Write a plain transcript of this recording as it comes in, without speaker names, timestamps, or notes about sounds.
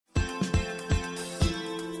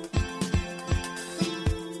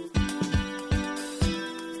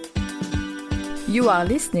You are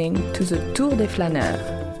listening to the Tour des Flâneurs,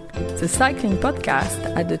 the cycling podcast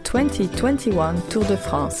at the 2021 Tour de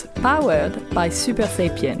France, powered by Super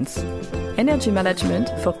Sapiens. Energy management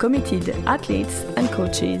for committed athletes and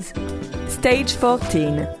coaches. Stage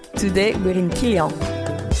 14. Today we're in Quillan.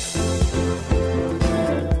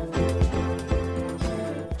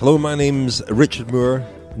 Hello, my name's Richard Moore.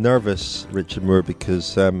 Nervous Richard Moore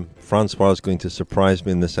because Francois is going to surprise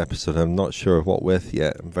me in this episode. I'm not sure what with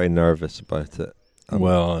yet. I'm very nervous about it.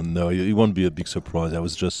 Well, no, it won't be a big surprise. I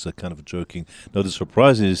was just kind of joking. No, the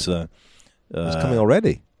surprise is... it's coming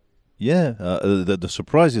already. Yeah, the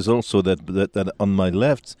surprise is also that on my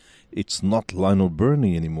left, it's not Lionel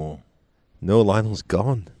Burney anymore. No, Lionel's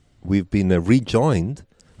gone. We've been rejoined.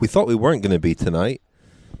 We thought we weren't going to be tonight,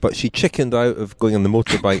 but she chickened out of going on the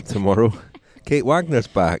motorbike tomorrow. Kate Wagner's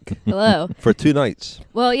back. Hello. For 2 nights.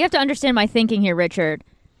 Well, you have to understand my thinking here, Richard.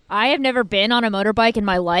 I have never been on a motorbike in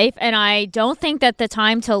my life, and I don't think that the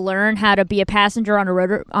time to learn how to be a passenger on a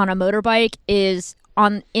motorbike is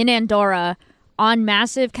in Andorra on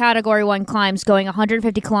massive Category 1 climbs going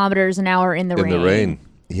 150 kilometers an hour in the rain. In the rain.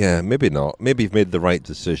 Yeah, maybe not. Maybe you've made the right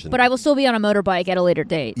decision. But I will still be on a motorbike at a later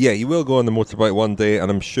date. Yeah, you will go on the motorbike one day,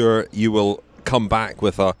 and I'm sure you will come back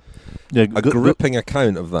with a gripping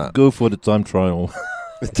account of that. Go for the time trial.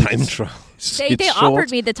 The time trial. They offered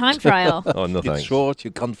me the time trial. Oh, no thanks. It's short, you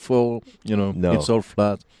can't fall, no. It's all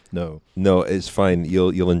flat. No, it's fine.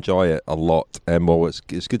 You'll enjoy it a lot. Well, it's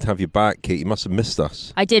good to have you back, Kate. You must have missed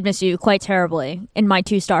us. I did miss you quite terribly in my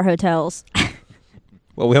 2-star hotels.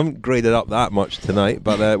 Well, we haven't graded up that much tonight,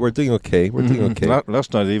 but we're doing okay. We're doing okay.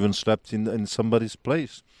 Last night I even slept in somebody's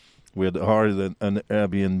place. We had hired an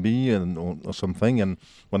Airbnb or something, and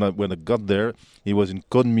when I got there, it was in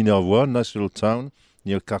Côte Minervois, nice little town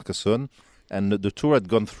near Carcassonne, and the tour had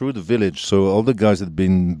gone through the village, so all the guys had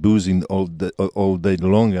been boozing all day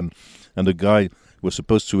long, and the guy was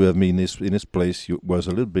supposed to have me in his place. He was a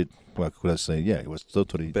little bit, what could I say? Yeah, it was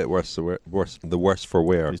totally a bit worse. The worse for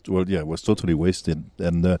wear. It was totally wasted,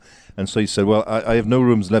 and so he said, "Well, I have no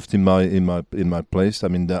rooms left in my place. I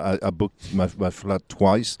mean, I booked my flat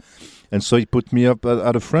twice, and so he put me up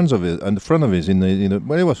at a friend of his.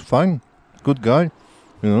 Well, it was fine, good guy,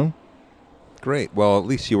 you know." Great. Well, at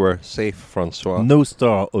least you were safe, Francois.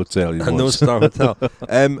 No-star hotel. No-star hotel.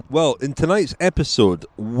 Well, in tonight's episode,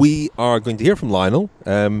 we are going to hear from Lionel.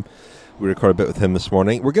 We recorded a bit with him this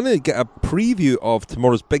morning. We're going to get a preview of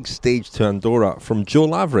tomorrow's big stage to Andorra from Joe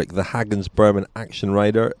Laverick, the Hagens-Berman action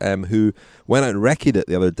rider, who went out and recce'd it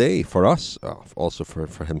the other day for us, also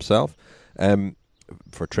for himself,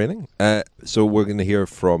 for training. So we're going to hear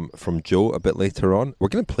from Joe a bit later on. We're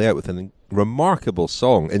going to play out with a remarkable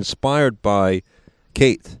song inspired by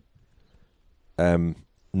Kate,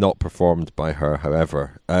 not performed by her,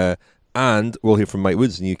 however. And we'll hear from Mike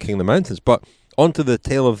Woods, new King of the Mountains. But on to the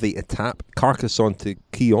tail of the etape, Carcassonne to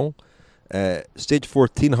Quillan, stage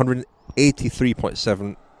 14,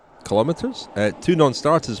 183.7 kilometres. 2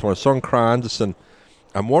 non-starters were Søren Kragh Andersen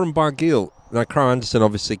and Warren Barguil. Now, Kragh Andersen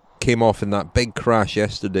obviously came off in that big crash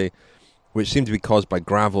yesterday, which seemed to be caused by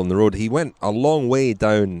gravel on the road. He went a long way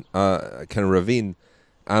down a kind of ravine,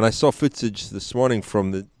 and I saw footage this morning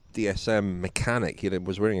from the DSM mechanic. He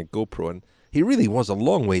was wearing a GoPro, and he really was a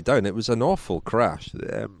long way down. It was an awful crash.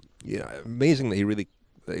 Amazing that he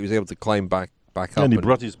was able to climb back up. And he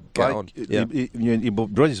brought his bike. He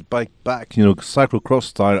brought his bike back, cyclocross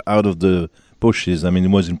style, out of the bushes. I mean, it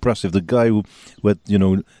was impressive. The guy who had,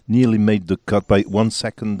 nearly made the cut by 1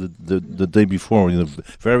 second the day before.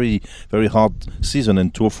 Very, very hard season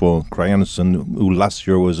and tour for Kragh Andersen, who last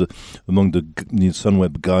year was among the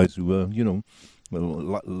Sunweb guys who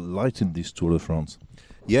lighted this Tour de France.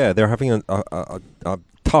 Yeah, they're having a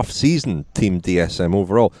tough season, Team DSM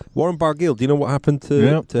overall. Warren Barguil, do you know what happened to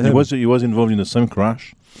him? He was involved in the same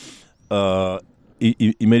crash.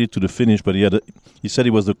 He made it to the finish, but he said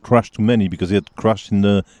it was a crash too many because he had crashed in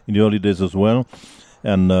the early days as well,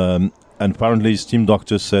 and apparently his team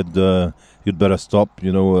doctor said you'd better stop,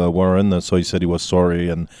 Warren. And so he said he was sorry,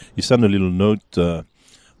 and he sent a little note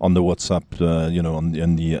on the WhatsApp,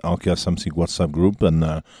 on the Arca something WhatsApp group,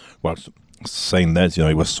 and saying that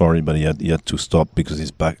he was sorry, but he had to stop because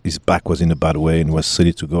his back was in a bad way and was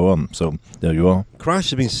silly to go on. So there you are. Crash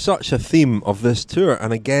has been such a theme of this tour,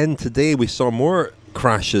 and again today we saw more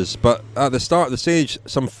crashes. But at the start of the stage,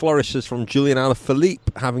 some flourishes from Julian Alaphilippe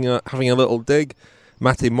having a little dig.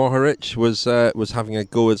 Matej Mohoric was having a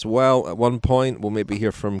go as well at one point. We'll maybe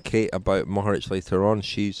hear from Kate about Mohoric later on.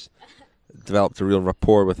 She's developed a real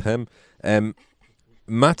rapport with him.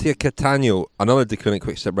 Mattia Cattaneo, another Deceuninck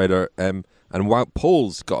Quick-Step rider, and Wout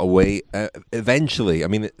Poels got away eventually. I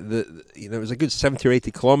mean, it was a good 70 or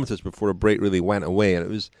 80 kilometres before a break really went away, and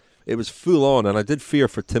it was full on. And I did fear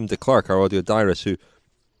for Tim de Klerk, our audio diarist, who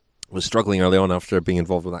was struggling early on after being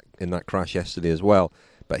involved in that crash yesterday as well.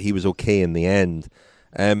 But he was okay in the end.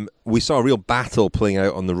 We saw a real battle playing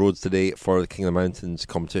out on the roads today for the King of the Mountains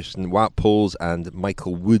competition. Wout Poels and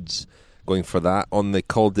Michael Woods going for that. On the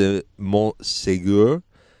Col de Montségur,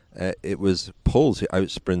 it was Poels who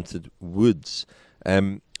outsprinted Woods.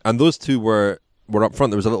 And those two were up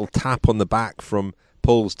front. There was a little tap on the back from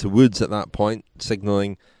Poels to Woods at that point,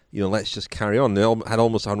 signalling, let's just carry on. They had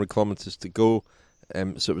almost 100 kilometres to go,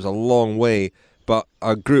 so it was a long way. But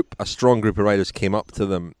a strong group of riders came up to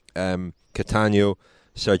them. Cattaneo,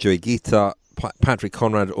 Sergio Higuita, Patrick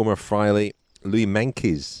Conrad, Omar Freile, Louis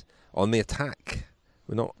Menkes on the attack.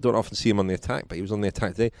 We don't often see him on the attack, but he was on the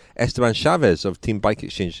attack today. Esteban Chavez of Team Bike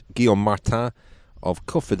Exchange, Guillaume Martin of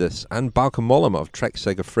Cofidis, and Bauke Mollema of Trek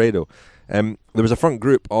Segafredo. There was a front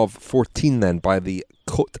group of 14 then by the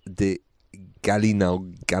Côte de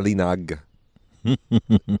Galinag.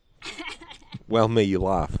 Well, may you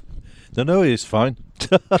laugh. No, it's fine.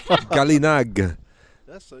 Galinag.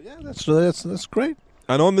 That's great.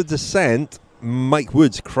 And on the descent, Mike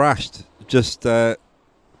Woods crashed, just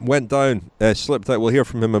went down, slipped out. We'll hear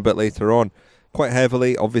from him a bit later on. Quite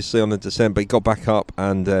heavily, obviously, on the descent, but he got back up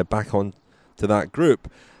and back on to that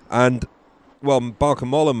group. And, Bauke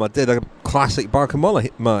Mollema did a classic Bauke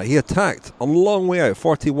Mollema. He attacked a long way out,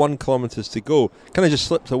 41 kilometres to go. Kind of just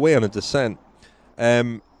slipped away on a descent.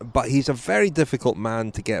 But he's a very difficult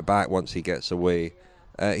man to get back once he gets away.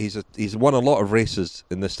 He's won a lot of races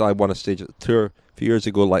in this style. Won a stage at the Tour a few years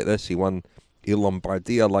ago like this. He won Il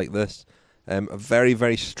Lombardia like this. A very,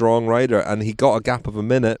 very strong rider, and he got a gap of a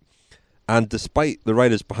minute. And despite the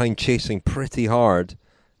riders behind chasing pretty hard,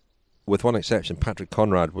 with one exception, Patrick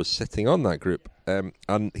Conrad was sitting on that group.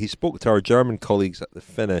 And he spoke to our German colleagues at the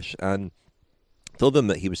finish and told them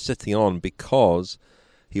that he was sitting on because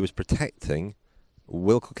he was protecting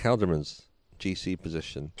Wilco Kelderman's GC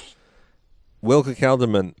position. Wilco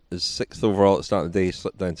Kelderman is 6th overall at the start of the day. He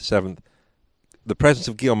slipped down to 7th. The presence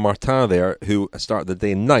of Guillaume Martin there, who started the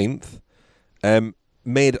day 9th,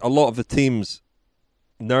 made a lot of the teams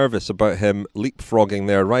nervous about him leapfrogging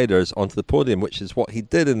their riders onto the podium, which is what he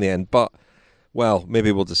did in the end. But,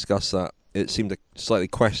 maybe we'll discuss that. It seemed a slightly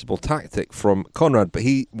questionable tactic from Conrad, but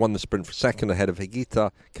he won the sprint for second ahead of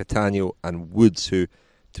Higuita, Cattaneo and Woods, who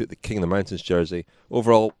took the King of the Mountains jersey.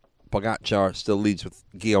 Overall, Pogacar still leads with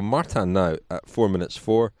Guillaume Martin now at 4 minutes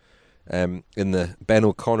 4 in the Ben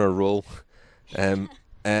O'Connor role.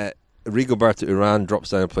 Rigoberto Urán drops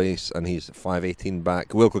down a place and he's 5:18 back.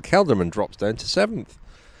 Wilco Kelderman drops down to 7th.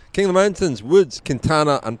 King of the Mountains, Woods,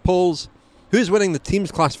 Quintana and Poels. Who's winning the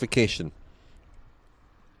team's classification?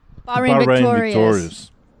 Bahrain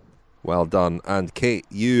victorious. Well done. And Kate,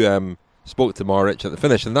 you spoke to Maurich at the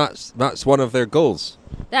finish, and that's one of their goals.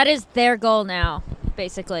 That is their goal now,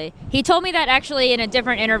 basically. He told me that actually in a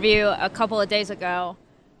different interview a couple of days ago.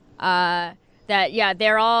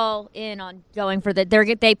 They're all in on going for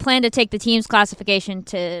they plan to take the team's classification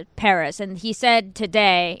to Paris. And he said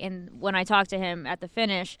today, when I talked to him at the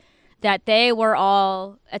finish, that they were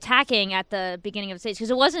all attacking at the beginning of the stage.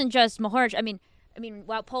 Because it wasn't just Mohoric. I mean,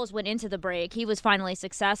 Wout Poels went into the break. He was finally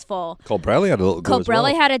successful. Colbrelli had a little go as well.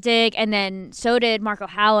 Colbrelli had a dig, and then so did Marco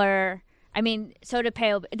Haller. So did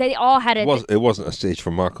Pale. They all had it. It wasn't a stage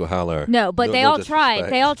for Marco Haller. No, but they all tried.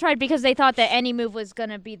 They all tried because they thought that any move was going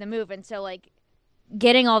to be the move. And so,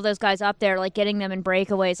 getting all those guys up there, getting them in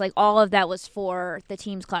breakaways, all of that was for the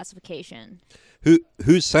team's classification.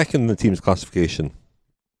 Who's second in the team's classification?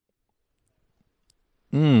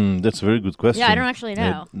 That's a very good question. Yeah, I don't actually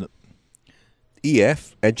know.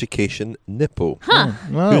 EF, Education, Nippo. Huh.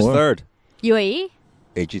 Who's third? UAE?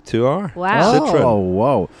 AG2R. Wow. Citroen. Oh,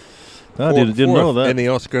 wow. I didn't know that.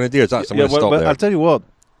 Ineos Grenadiers. I'm going to stop there. I'll tell you what.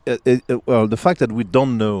 The fact that we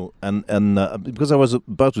don't know, and because I was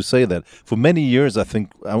about to say that, for many years, I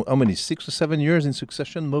think, how many, 6 or 7 years in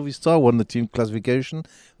succession, Movistar won the team classification.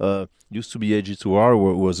 Used to be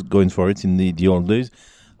AG2R, was going for it in the old days.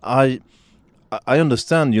 I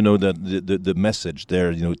understand, that the message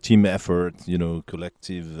there, team effort,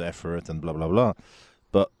 collective effort, and blah blah blah.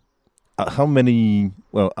 But how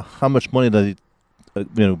much money does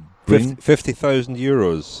it, bring? 50,000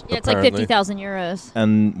 euros. Yeah, it's apparently. 50,000 euros.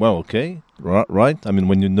 And okay, right. I mean,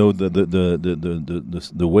 when you know the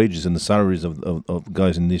wages and the salaries of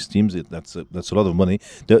guys in these teams, that's a lot of money.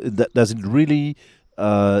 Does it really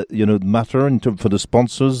matter for the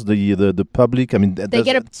sponsors, the public? I mean, they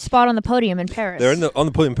get a spot on the podium in Paris. They're on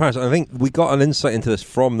the podium in Paris. And I think we got an insight into this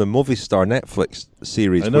from the Movistar Netflix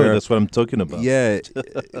series. I know, that's what I'm talking about. Yeah,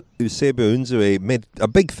 Eusebio Unzue made a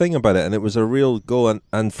big thing about it, and it was a real goal.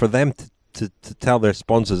 And for them to tell their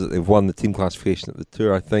sponsors that they've won the team classification at the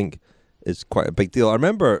Tour, I think is quite a big deal. I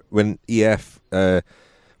remember when EF, or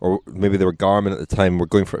maybe they were Garmin at the time, were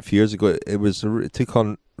going for it a few years ago, it took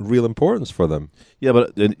on real importance for them. Yeah,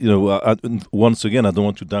 but once again, I don't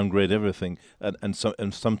want to downgrade everything, and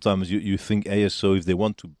sometimes you think ASO, if they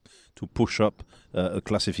want to push up a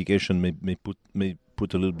classification, may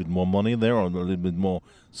put a little bit more money there, or a little bit more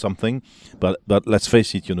something. But let's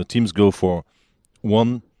face it, teams go for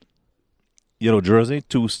one yellow jersey,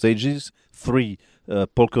 2 stages, 3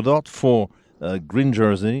 polka dot, 4 green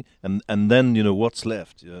jersey, and then what's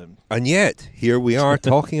left. And yet here we are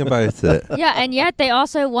talking about it. Yeah, and yet they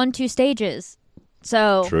also won 2 stages.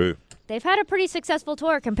 So true. They've had a pretty successful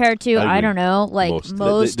tour compared to I don't know, like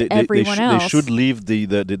most everyone else. They should leave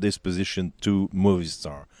this position to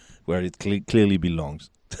Movistar, where it clearly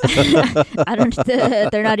belongs. I don't.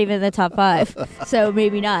 They're not even in the top 5, so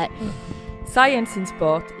maybe not. Science in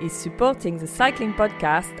Sport is supporting the cycling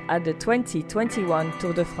podcast at the 2021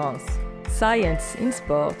 Tour de France. Science in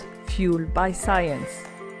Sport, fueled by science.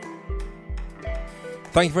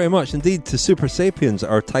 Thank you very much indeed to Super Sapiens,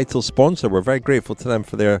 our title sponsor. We're very grateful to them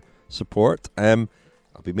for their support. I'll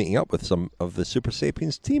be meeting up with some of the Super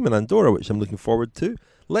Sapiens team in Andorra, which I'm looking forward to.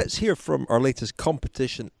 Let's hear from our latest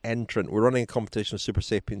competition entrant. We're running a competition with Super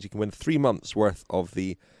Sapiens. You can win 3 months worth of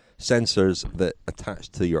the sensors that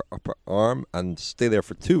attach to your upper arm and stay there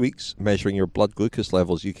for 2 weeks measuring your blood glucose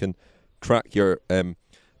levels. You can track your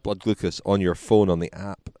blood glucose on your phone on the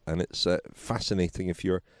app, and it's fascinating if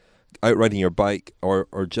you're out riding your bike or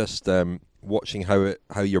just watching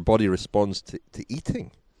how your body responds to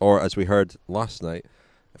eating, or as we heard last night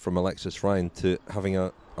from Alexis Ryan, to having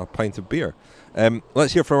a pint of beer.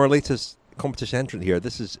 Let's hear from our latest competition entrant here.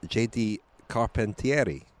 This is JD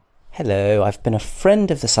Carpentieri. Hello, I've been a friend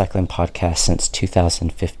of the Cycling Podcast since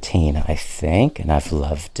 2015, I think, and I've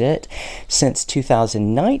loved it. Since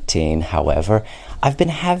 2019, however, I've been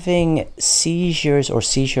having seizures or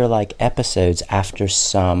seizure-like episodes after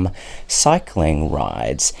some cycling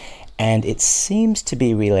rides, and it seems to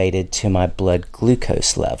be related to my blood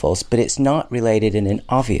glucose levels, but it's not related in an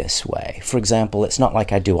obvious way. For example, it's not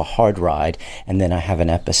like I do a hard ride and then I have an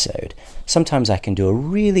episode. Sometimes I can do a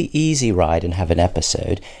really easy ride and have an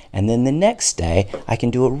episode, and then the next day I can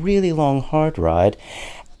do a really long hard ride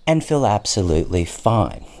and feel absolutely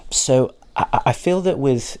fine. So I feel that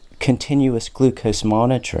with continuous glucose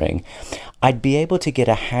monitoring, I'd be able to get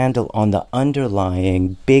a handle on the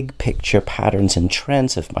underlying big picture patterns and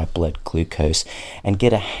trends of my blood glucose and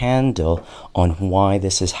get a handle on why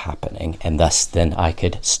this is happening, and thus then I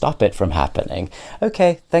could stop it from happening.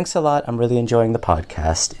 Okay, thanks a lot. I'm really enjoying the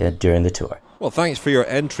podcast during the tour. Well, thanks for your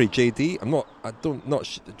entry, JD.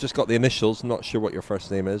 Just got the initials. Not sure what your first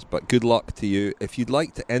name is, but good luck to you. If you'd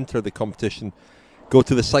like to enter the competition, go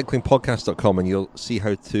to thecyclingpodcast.com and you'll see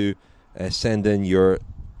how to send in your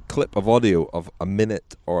clip of audio of a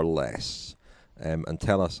minute or less, and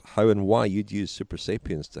tell us how and why you'd use Super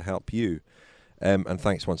Sapiens to help you. And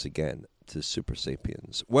thanks once again to Super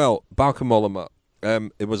Sapiens. Well, Bauke Mollema,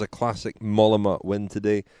 it was a classic Mollema win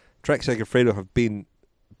today. Trek Segafredo have been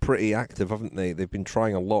pretty active, haven't they? They've been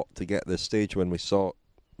trying a lot to get this stage. When we saw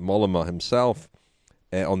Mollema himself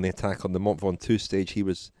on the attack on the Mont Ventoux stage, he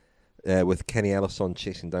was with Kenny Ellison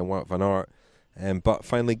chasing down Wout van Aert. But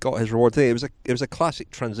finally got his reward today. It was a classic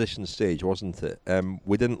transition stage, wasn't it?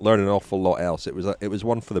 We didn't learn an awful lot else. It was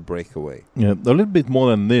one for the breakaway. Yeah, a little bit more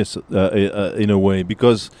than this in a way,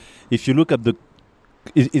 because if you look at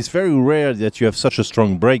it's very rare that you have such a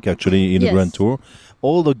strong break actually in a Grand Tour.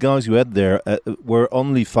 All the guys you had there were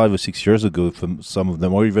only 5 or 6 years ago for some of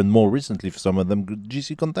them, or even more recently for some of them,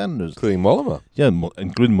 GC contenders. Including Mollema. Yeah,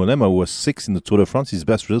 including Mollema, who was 6th in the Tour de France, his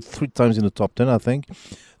best result, 3 times in the top 10, I think.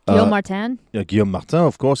 Guillaume Martin. Yeah, Guillaume Martin,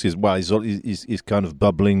 of course, he's kind of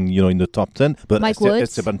bubbling, in the top 10. But Mike Woods.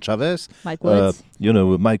 Esteban Chavez. Mike Woods.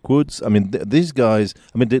 Mike Woods. I mean, these guys,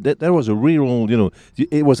 there was a real,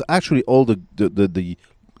 it was actually all the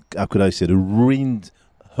how could I say, the ruined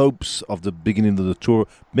hopes of the beginning of the tour.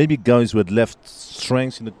 Maybe guys who had left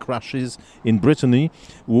strengths in the crashes in Brittany,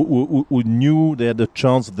 who knew they had a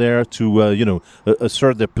chance there to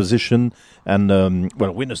assert their position and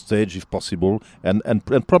win a stage if possible. And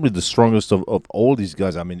probably the strongest of all these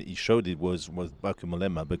guys, I mean, he showed it was Bauke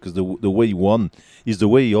Mollema, because the way he won is the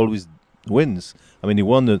way he always wins. I mean, he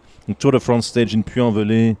won the Tour de France stage in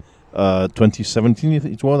Puy-en-Velay 2017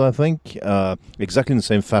 it was, I think, exactly in the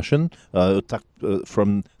same fashion, attacked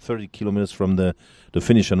from 30 kilometers from the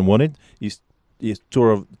finish and won it. His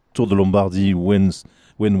Tour de Lombardie win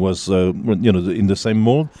was in the same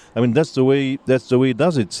mold. I mean, that's the way he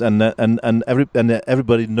does it, and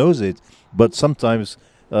everybody knows it. But sometimes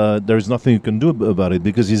there is nothing you can do about it,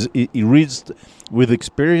 because he reads with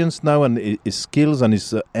experience now, and his skills and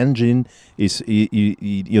his engine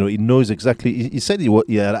he knows exactly. He said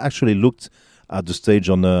he had actually looked at the stage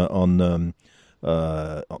on an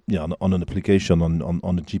application on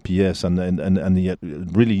the GPS, and he had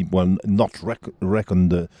really not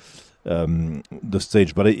reckoned the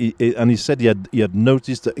stage, but he said he had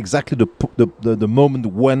noticed exactly the moment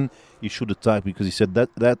when he should attack, because he said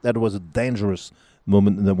that was a dangerous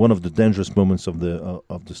moment, one of the dangerous moments of the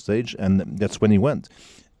stage, and that's when he went.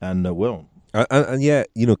 And and yet,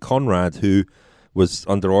 Conrad, who was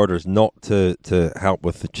under orders not to help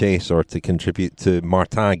with the chase or to contribute to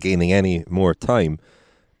Martin gaining any more time,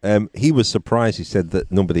 he was surprised. He said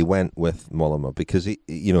that nobody went with Mollema, because he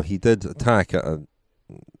did attack at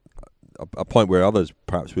a point where others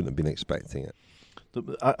perhaps wouldn't have been expecting it.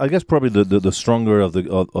 I guess probably the stronger of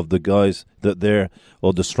the guys that there,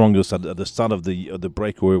 or the strongest at the start of the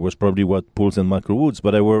breakaway, was probably Wout Poels and Michael Woods,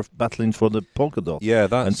 but they were battling for the polka dot. Yeah,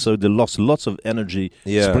 and so they lost lots of energy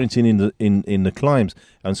sprinting in the climbs,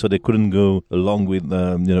 and so they couldn't go along with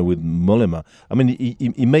with Mollema. I mean,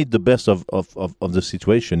 he made the best of the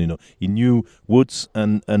situation. He knew Woods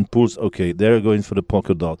and Poels. Okay, they're going for the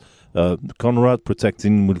polka dot. Conrad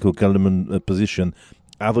protecting Wilco Kelderman position.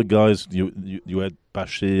 Other guys, you had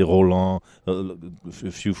Paché, Roland,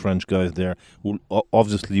 a few French guys there who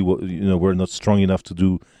obviously were not strong enough to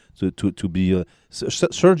be.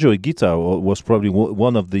 Sergio Higuita was probably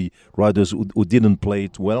one of the riders who didn't play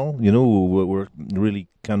it well. Who were really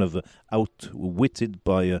kind of outwitted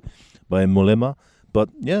by Mollema. But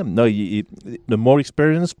the more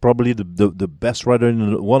experienced, probably the best rider,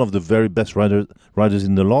 one of the very best riders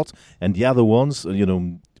in the lot, and the other ones,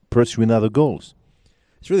 pursuing other goals.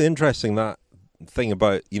 It's really interesting, that thing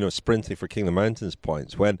about sprinting for King of the Mountains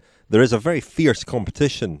points, when there is a very fierce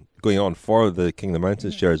competition going on for the King of the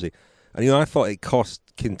Mountains jersey. And I thought it cost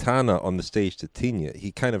Quintana on the stage to Tignes.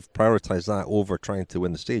 He kind of prioritised that over trying to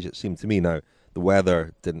win the stage, it seemed to me. Now, the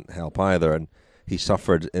weather didn't help either, and he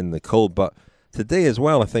suffered in the cold. But today as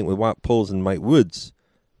well, I think with Wout Poels and Mike Woods,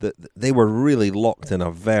 that they were really locked in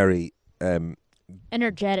a very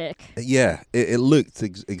energetic. Yeah, it looked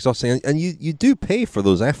exhausting, and you do pay for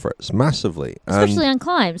those efforts massively, especially on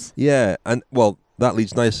climbs. Yeah, and that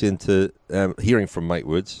leads nicely into hearing from Mike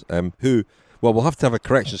Woods, who we'll have to have a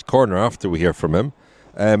corrections corner after we hear from him,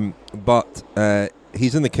 but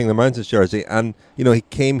he's in the King of the Mountains jersey, and he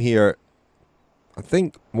came here, I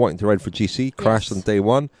think, wanting to ride for GC, crashed on day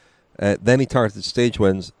one, then he targeted stage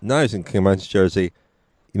wins. Now he's in King of the Mountains jersey.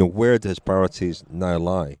 Where do his priorities now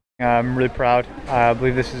lie? I'm really proud. I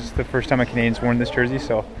believe this is the first time a Canadian's worn this jersey,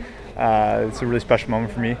 so it's a really special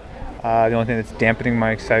moment for me. The only thing that's dampening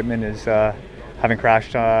my excitement is having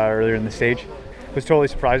crashed earlier in the stage. I was totally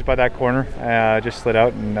surprised by that corner. Just slid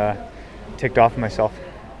out and ticked off myself.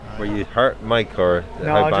 Were you hurt, Mike, or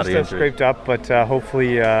no, how bad just scraped up, but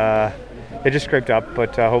hopefully it just scraped up.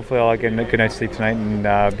 But hopefully I'll get a good night's sleep tonight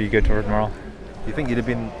and be good for tomorrow. Do you think you'd have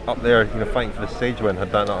been up there, fighting for the stage win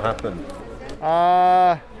had that not happened?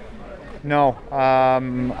 No.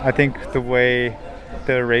 I think the way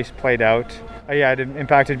the race played out, it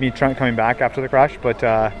impacted me coming back after the crash, but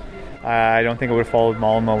I don't think I would have followed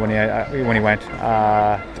Mollema when he went.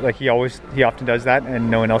 He often does that,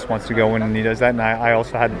 and no one else wants to go when he does that. And I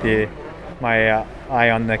also had my eye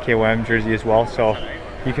on the KOM jersey as well, so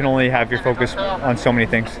you can only have your focus on so many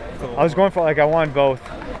things. I was going for I wanted both,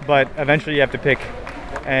 but eventually you have to pick.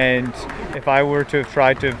 And if I were to have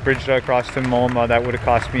tried to bridge it across to Mollema, that would have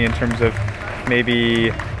cost me in terms of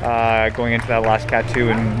maybe going into that last Cat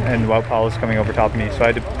 2 and Wout Poels coming over top of me. So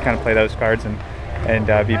I had to kind of play those cards and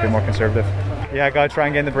be a bit more conservative. Yeah, I got to try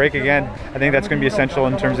and get in the break again. I think that's going to be essential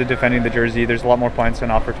in terms of defending the jersey. There's a lot more points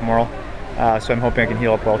on offer tomorrow, so I'm hoping I can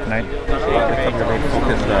heal up well tonight.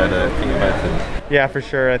 Yeah, for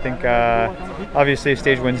sure. I think obviously a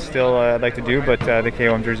stage win's still I'd like to do, but the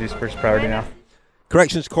KOM jersey is first priority now.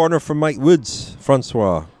 Corrections corner from Mike Woods,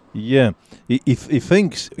 Francois. Yeah, he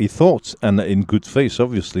thought, and in good faith,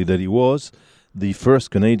 obviously, that he was the first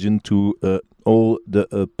Canadian to own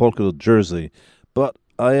the polka dot jersey. But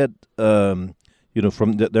I had, from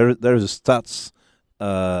there's a stats,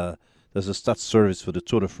 there's a stats service for the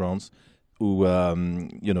Tour de France who,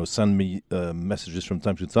 send me messages from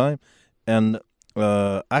time to time, and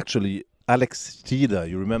actually Alex Steeder.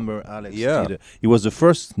 You remember Alex Yeah. Steeder? He was the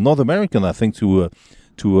first North American, I think, to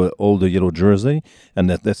hold the yellow jersey, and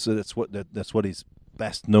that's what he's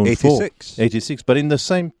best known 86. for. 86. But in the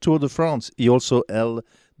same Tour de France, he also held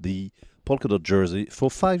the polka dot jersey for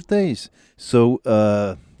 5 days. So,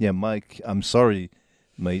 Mike, I'm sorry,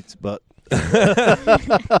 mate, but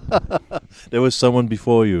there was someone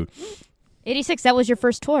before you. 86, that was your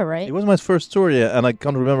first tour, right? It was my first tour, yeah, and I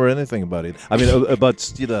can't remember anything about it. I mean, about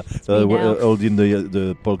Steeder holding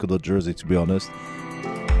the polka dot jersey, to be honest.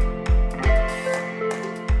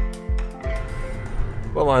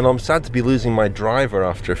 Well, I'm sad to be losing my driver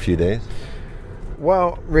after a few days.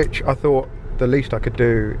 Well, Rich, I thought the least I could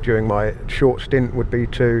do during my short stint would be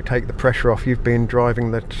to take the pressure off. You've been driving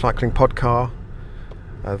the cycling pod car,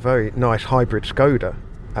 a very nice hybrid Skoda,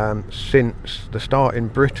 since the start in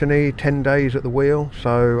Brittany, 10 days at the wheel.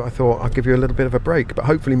 So I thought I'd give you a little bit of a break. But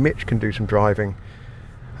hopefully Mitch can do some driving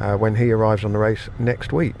when he arrives on the race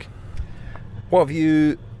next week. What have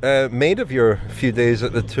you made of your few days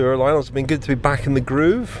at the Tour, Lionel? It's been good to be back in the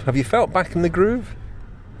groove. Have you felt back in the groove?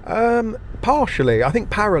 Partially. I think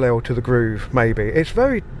parallel to the groove, maybe. It's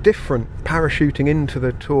very different parachuting into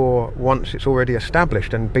the Tour once it's already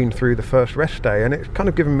established and been through the first rest day, and it's kind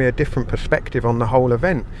of given me a different perspective on the whole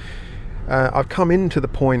event. I've come into the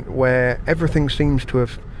point where everything seems to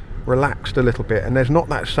have relaxed a little bit, and there's not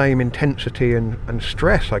that same intensity and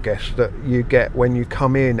stress, I guess, that you get when you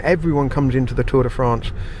come in. Everyone comes into the Tour de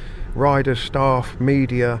France, riders, staff,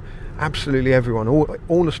 media, absolutely everyone,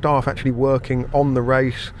 all the staff actually working on the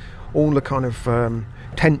race. All the kind of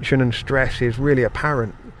tension and stress is really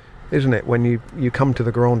apparent, isn't it, when you come to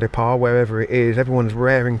the Grand Départ, wherever it is. Everyone's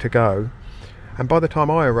raring to go, and by the time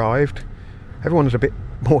I arrived, everyone's a bit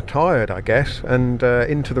more tired, I guess, and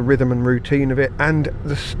into the rhythm and routine of it, and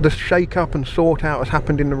the shake up and sort out has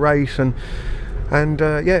happened in the race, and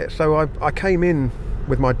so I came in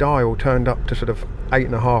with my dial turned up to sort of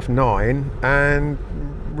 8.5, 9, and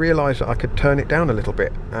realised that I could turn it down a little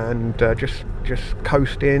bit and just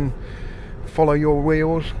coast in, follow your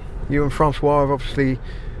wheels. You and Francois have obviously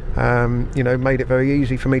made it very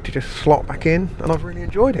easy for me to just slot back in, and I've really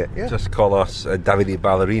enjoyed it. Yeah. Just call us Davide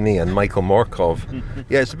Ballerini and Michael Morkov.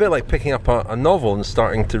 Yeah, it's a bit like picking up a novel and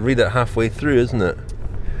starting to read it halfway through, isn't it?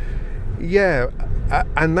 Yeah,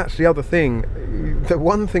 and that's the other thing. The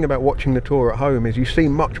one thing about watching the Tour at home is you see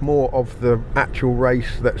much more of the actual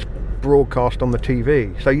race that's broadcast on the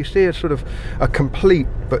TV. So you see a sort of a complete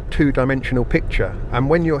but two-dimensional picture, and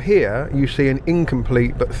when you're here you see an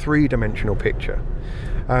incomplete but three-dimensional picture.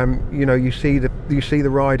 You see the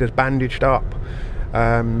riders bandaged up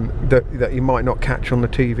that you might not catch on the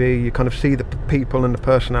TV. You kind of see the people and the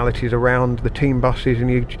personalities around the team buses, and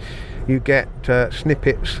you get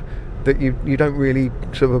snippets that you don't really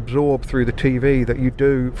sort of absorb through the TV that you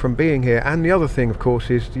do from being here. And the other thing, of course,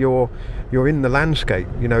 is you're in the landscape.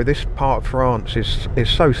 This part of France is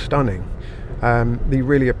so stunning. You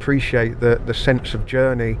really appreciate the sense of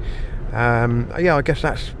journey. I guess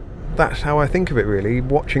that's how I think of it, really.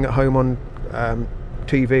 Watching at home on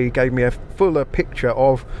TV gave me a fuller picture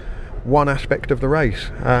of one aspect of the race,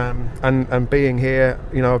 and being here,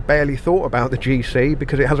 I've barely thought about the GC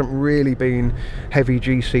because it hasn't really been heavy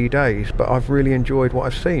GC days, but I've really enjoyed what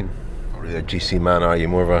I've seen. Not really a GC man, are you?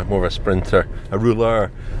 More of a sprinter, a rouleur.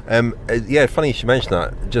 Funny you should mention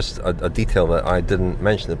that. Just a detail that I didn't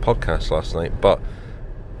mention in the podcast last night, but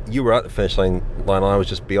you were at the finish line, Lionel. I was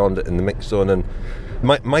just beyond it in the mix zone, and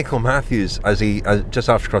Michael Matthews, as just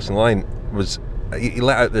after crossing the line, he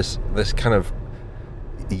let out this kind of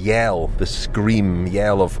yell, this scream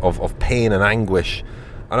yell of pain and anguish,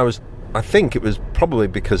 and I think it was probably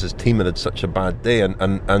because his team had such a bad day,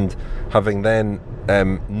 and having then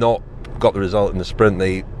not got the result in the sprint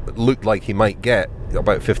they looked like he might get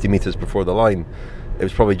about 50 metres before the line. It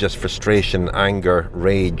was probably just frustration, anger,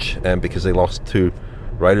 rage, because they lost two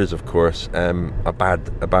riders, of course. A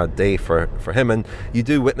bad day for him, and you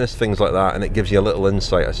do witness things like that, and it gives you a little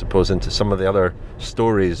insight, I suppose, into some of the other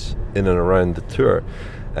stories in and around the Tour.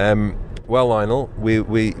 Well, Lionel, we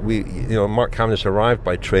Mark Cavendish arrived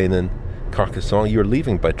by train in Carcassonne. You're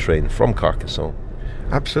leaving by train from Carcassonne.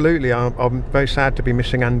 Absolutely. I'm very sad to be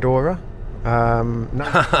missing Andorra. No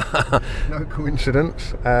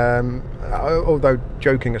coincidence. Although,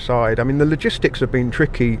 joking aside, I mean, the logistics have been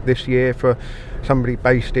tricky this year for somebody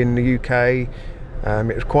based in the UK.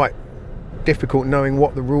 It was quite difficult knowing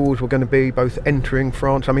what the rules were going to be, both entering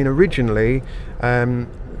France. I mean, originally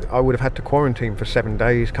I would have had to quarantine for 7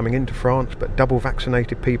 days coming into France, but double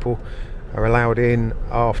vaccinated people are allowed in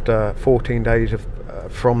after 14 days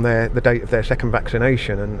from the date of their second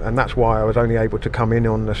vaccination, and that's why I was only able to come in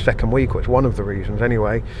on the second week, or it's one of the reasons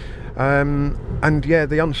anyway. And yeah,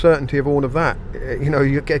 the uncertainty of all of that.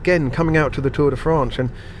 You again coming out to the Tour de France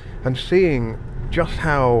and seeing just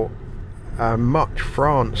how much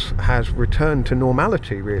France has returned to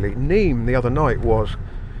normality. Really, Nîmes the other night was,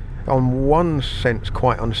 on one sense,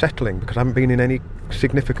 quite unsettling because I haven't been in any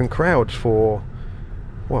significant crowds for,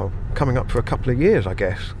 well, coming up for a couple of years, I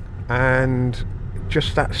guess, and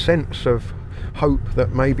just that sense of hope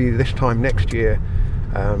that maybe this time next year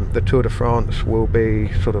the Tour de France will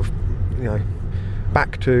be sort of,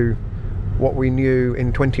 back to what we knew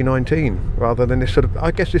in 2019, rather than this sort of,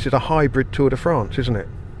 I guess this is a hybrid Tour de France, isn't it?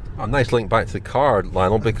 A nice link back to the car,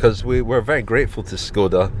 Lionel, because we're very grateful to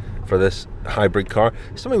Skoda for this hybrid car.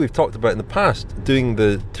 It's something we've talked about in the past, doing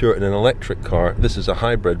the tour in an electric car. This is a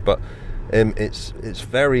hybrid, but it's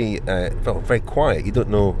very very quiet. You don't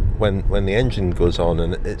know when the engine goes on,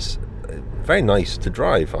 and it's very nice to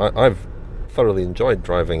drive. I've thoroughly enjoyed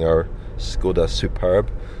driving our Skoda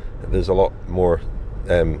Superb. There's a lot more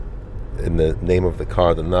in the name of the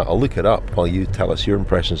car than that. I'll look it up while you tell us your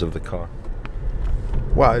impressions of the car.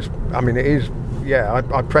 Well, it is. Yeah,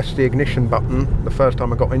 I pressed the ignition button the first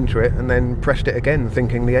time I got into it, and then pressed it again,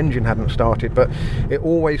 thinking the engine hadn't started. But it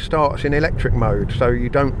always starts in electric mode, so you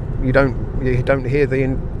don't hear the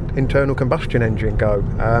internal combustion engine go.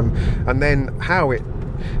 And then how it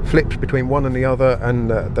flips between one and the other, and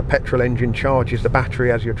the petrol engine charges the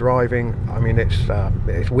battery as you're driving.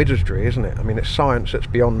 It's wizardry, isn't it? It's science that's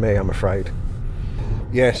beyond me, I'm afraid.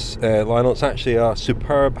 Yes, Lionel, it's actually a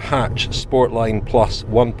Superb Hatch Sportline Plus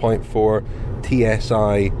 1.4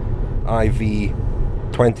 TSI IV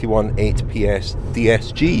 21 8PS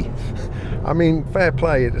DSG. Fair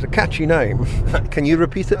play, it's a catchy name. Can you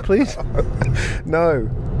repeat it, please? No,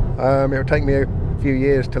 it'll take me a few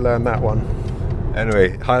years to learn that one.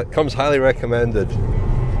 Anyway, comes highly recommended.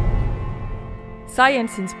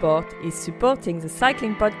 Science in Sport is supporting the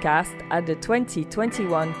cycling podcast at the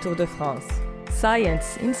 2021 Tour de France.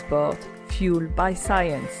 Science in Sport, fueled by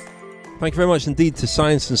science. Thank you very much indeed to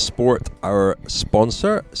Science in Sport, our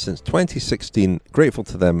sponsor since 2016. Grateful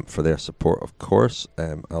to them for their support, of course.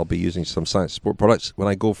 I'll be using some Science Sport products when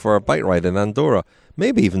I go for a bike ride in Andorra.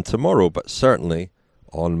 Maybe even tomorrow, but certainly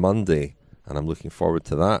on Monday. And I'm looking forward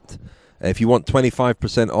to that. If you want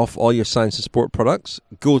 25% off all your Science and Sport products,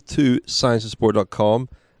 go to scienceandsport.com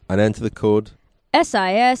and enter the code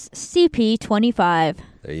SISCP25.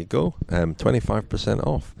 There you go, 25%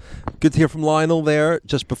 off. Good to hear from Lionel there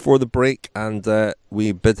just before the break, and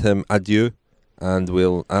we bid him adieu, and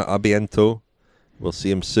we'll a bientôt. We'll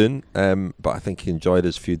see him soon, but I think he enjoyed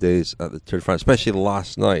his few days at the Tour de France, especially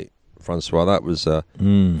last night, Francois. That was a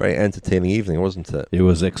very entertaining evening, wasn't it? It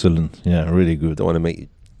was excellent, yeah, really good. Don't want to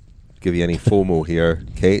give you any FOMO here,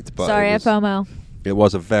 Kate. But sorry, I FOMO. It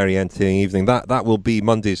was a very entertaining evening. That will be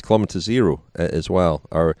Monday's Kilometre Zero as well.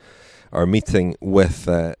 Our meeting with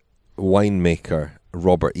winemaker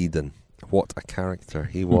Robert Eden. What a character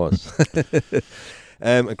he was.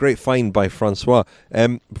 A great find by Francois.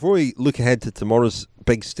 Before we look ahead to tomorrow's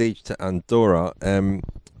big stage to Andorra,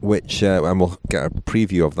 which and we'll get a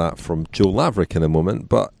preview of that from Joe Laverick in a moment.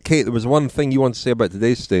 But Kate, there was one thing you want to say about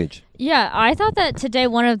today's stage. Yeah, I thought that today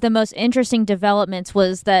one of the most interesting developments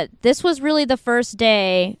was that this was really the first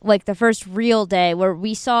day, like the first real day, where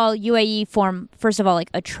we saw UAE form, first of all, like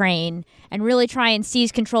a train and really try and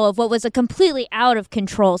seize control of what was a completely out of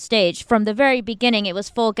control stage. From the very beginning, it was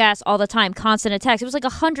full gas all the time, constant attacks. It was like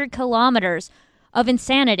 100 kilometers of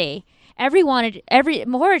insanity.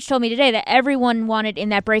 Mohoric told me today that everyone wanted in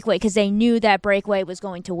that breakaway because they knew that breakaway was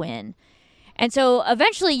going to win. And so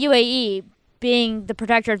eventually UAE, being the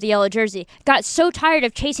protector of the yellow jersey, got so tired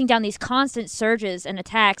of chasing down these constant surges and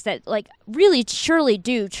attacks that like really surely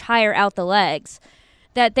do tire out the legs,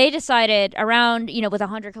 that they decided around, with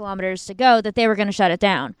 100 kilometers to go, that they were going to shut it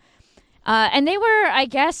down. And they were, I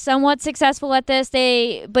guess, somewhat successful at this.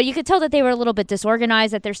 But you could tell that they were a little bit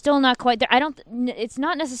disorganized, that they're still not quite there. It's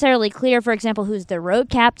not necessarily clear, for example, who's the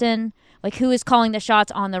road captain, like who is calling the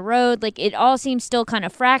shots on the road. Like it all seems still kind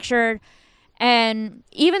of fractured. And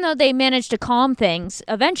even though they managed to calm things,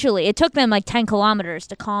 eventually it took them like 10 kilometers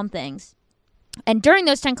to calm things. And during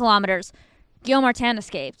those 10 kilometers, Guillaume Martin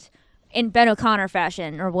escaped in Ben O'Connor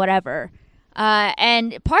fashion or whatever.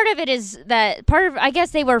 And part of it is that I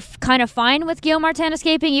guess they were kind of fine with Guillaume Martin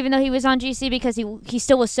escaping, even though he was on GC, because he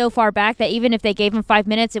still was so far back that even if they gave him 5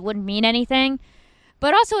 minutes, it wouldn't mean anything.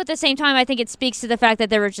 But also at the same time, I think it speaks to the fact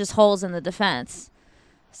that there were just holes in the defense.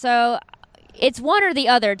 So it's one or the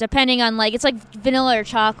other, depending on, it's like vanilla or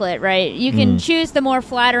chocolate, right? You can choose the more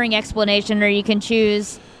flattering explanation, or you can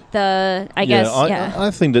choose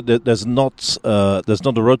I think that there's not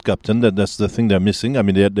a road captain. That's the thing they're missing. I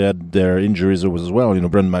mean, they had their injuries as well. You know,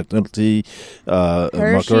 Brendan McNulty,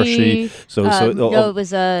 Mark Hershey. It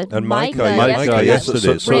was and Micah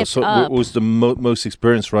yesterday. So was the most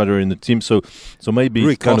experienced rider in the team. So maybe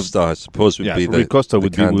Rui Costa, I suppose, would be Rui Costa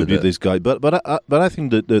would be this guy. But I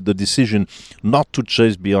think the decision not to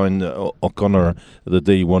chase behind O'Connor the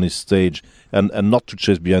day he won his stage and not to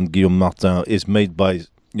chase behind Guillaume Martin is made by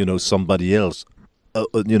somebody else.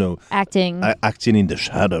 Acting in the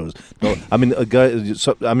shadows. No, I mean a guy.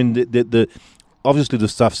 So, I mean the obviously the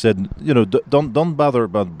staff said don't bother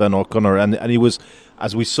about Ben O'Connor, and he was,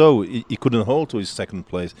 as we saw, he couldn't hold to his second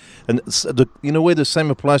place. And in a way the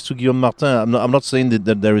same applies to Guillaume Martin. I'm not saying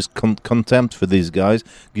that there is contempt for these guys.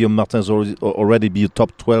 Guillaume Martin's already be a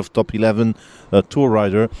top 12, top 11 tour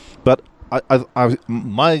rider, but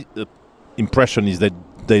my impression is that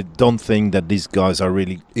they don't think that these guys are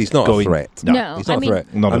really. He's not a threat. No, he's not a threat.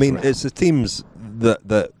 I mean, it's the teams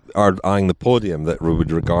that are eyeing the podium that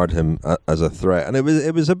would regard him as a threat, and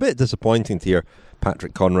it was a bit disappointing to hear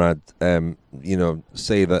Patrick Conrad,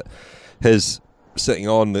 say that his sitting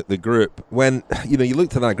on the group when you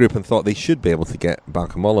looked at that group and thought they should be able to get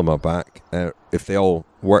Bakamolama back if they all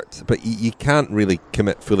worked, but you can't really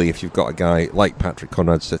commit fully if you've got a guy like Patrick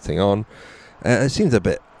Conrad sitting on. It seems a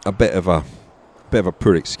bit of a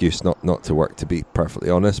poor excuse not to work, to be perfectly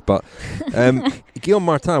honest. But Guillaume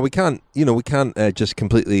Martin, we can't just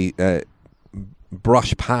completely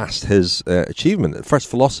brush past his achievement. First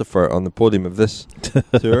philosopher on the podium of this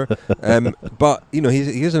tour. But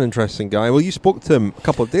he's an interesting guy. Well, you spoke to him a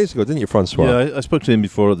couple of days ago, didn't you, Francois? Yeah, I spoke to him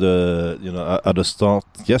before at the start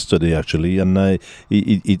yesterday, actually, and I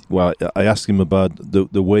asked him about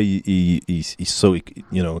the way he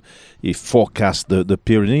forecast the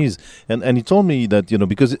Pyrenees, and he told me that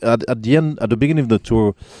because at the beginning of the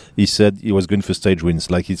tour, he said he was going for stage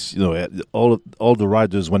wins, like it's all the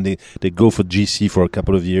riders when they go for GC for a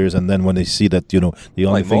couple of years, and then when they see that the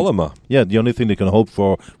only the only thing they can hope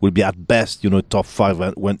for will be at best top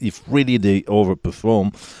 5, when if really they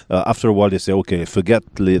overperform, after a while they say, okay, forget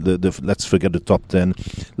let's forget the top 10,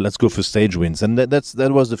 let's go for stage wins, and that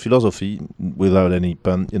was the philosophy, without any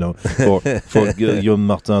pun, for Guillaume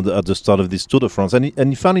Martin at the start of this Tour de France, and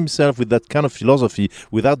he found himself with that kind of philosophy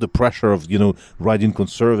without the pressure of riding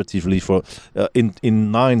conservatively for in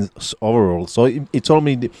 9th overall. So he told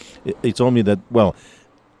me that, well,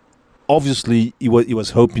 obviously he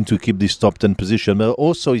was hoping to keep this top 10 position, but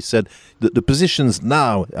also he said the positions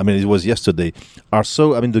now, I mean it was yesterday, are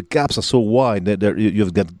so, I mean the gaps are so wide that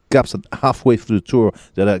you've got gaps at halfway through the tour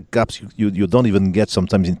that are gaps you don't even get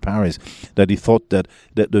sometimes in Paris, that he thought that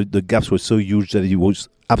the gaps were so huge that he was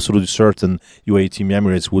absolutely certain UAE Team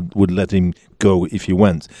Emirates would let him go if he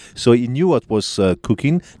went. So he knew what was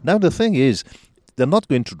cooking. Now the thing is, they're not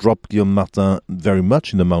going to drop Guillaume Martin very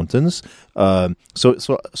much in the mountains.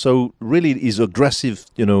 So really his aggressive,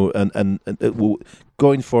 and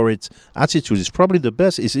going for it attitude is probably the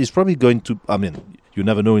best. He's probably going to, I mean, you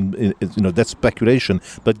never know, that's speculation.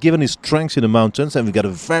 But given his strengths in the mountains, and we've got a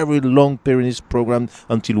very long Pyrenees program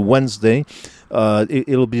until Wednesday,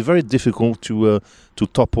 it'll be very difficult to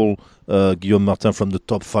topple Guillaume Martin from the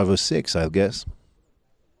top 5 or 6, I guess.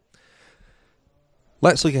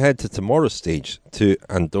 Let's look ahead to tomorrow's stage, to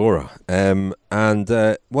Andorra.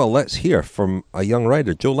 Let's hear from a young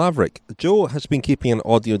rider, Joe Laverick. Joe has been keeping an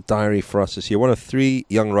audio diary for us this year. One of 3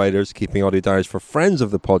 young riders keeping audio diaries for friends of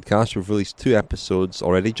the podcast. We've released 2 episodes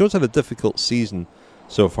already. Joe's had a difficult season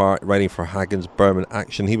so far, riding for Hagen's Berman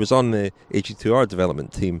Action. He was on the AG2R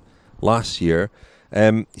development team last year.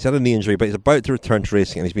 He's had a knee injury, but he's about to return to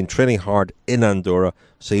racing, and he's been training hard in Andorra.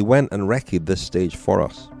 So he went and recce'd this stage for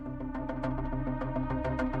us.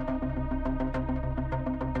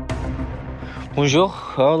 Bonjour,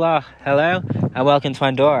 hola, hello, and welcome to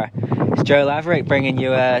Andorra. It's Joe Laverick bringing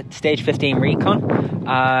you a Stage 15 recon.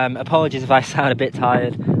 Apologies if I sound a bit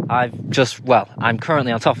tired. I'm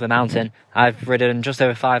currently on top of the mountain. I've ridden just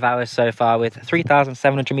over 5 hours so far with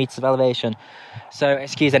 3,700 metres of elevation, so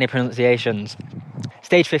excuse any pronunciations.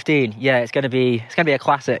 Stage 15, yeah, it's going to be a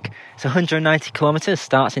classic. It's 190 kilometres,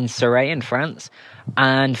 starts in Surrey in France,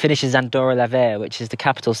 and finishes Andorra-la-Vella, which is the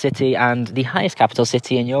capital city and the highest capital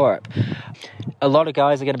city in Europe. A lot of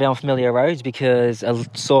guys are going to be on familiar roads because a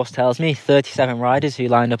source tells me 37 riders who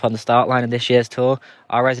lined up on the start line of this year's tour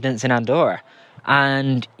are residents in Andorra.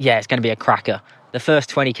 And yeah, it's going to be a cracker. The first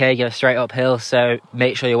 20k go straight uphill, so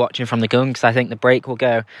make sure you're watching from the gun, because I think the break will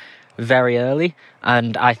go very early,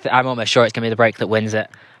 and I'm almost sure it's going to be the break that wins it.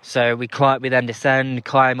 So we then descend,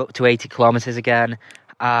 climb up to 80 kilometres again,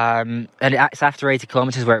 And it's after 80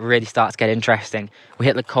 kilometres where it really starts to get interesting. We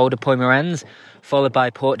hit the Col de Pomerans, followed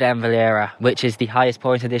by Port d'Envalira, which is the highest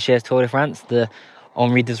point of this year's Tour de France, the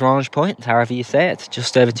Henri Desrange point, however you say it,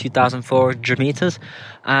 just over 2,400 metres.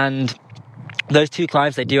 And those two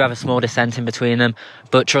climbs, they do have a small descent in between them,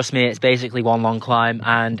 but trust me, it's basically one long climb,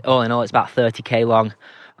 and all in all, it's about 30k long.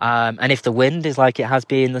 And if the wind is like it has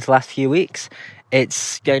been this last few weeks,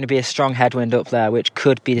 it's going to be a strong headwind up there, which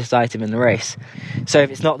could be decisive in the race. So if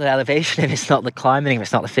it's not the elevation, if it's not the climbing, if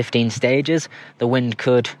it's not the 15 stages, the wind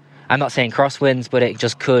could, I'm not saying crosswinds, but it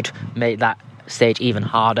just could make that stage even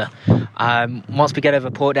harder. Once we get over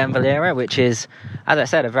Port d'Envalira, which is, as I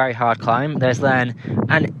said, a very hard climb, there's then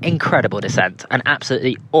an incredible descent, an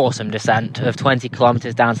absolutely awesome descent of 20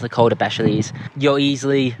 kilometres down to the Col de Béchelis. You're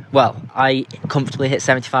easily, well, I comfortably hit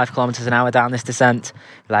 75 kilometres an hour down this descent,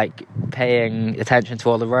 like paying attention to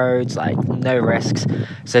all the roads, like no risks,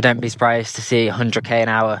 so don't be surprised to see 100k an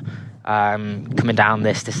hour coming down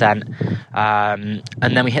this descent. And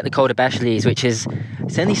then we hit the Col de Béchelis, which is,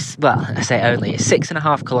 it's only, well, I say only, it's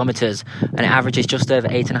 6.5 kilometres and it averages just over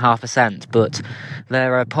 8.5%, but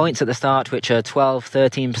there are points at the start which are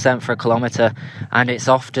 12-13% for a kilometre, and it's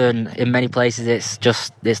often, in many places, it's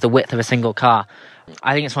the width of a single car.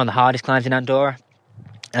 I think it's one of the hardest climbs in Andorra,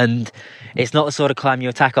 and it's not the sort of climb you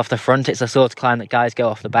attack off the front, it's the sort of climb that guys go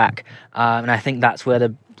off the back, and I think that's where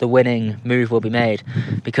the winning move will be made,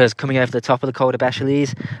 because coming over the top of the Col de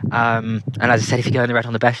Béchelis, and as I said, if you go in the red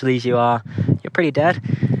on the Béchelis, you're pretty dead.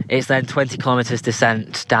 It's then 20 kilometres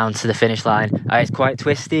descent down to the finish line. It's quite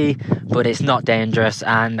twisty, but it's not dangerous,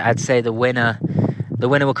 and I'd say the winner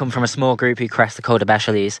will come from a small group who crest the Col de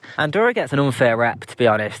Béchelis. Andorra gets an unfair rep, to be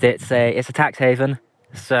honest. It's a tax haven,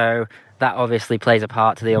 so that obviously plays a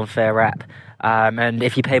part to the unfair rep. And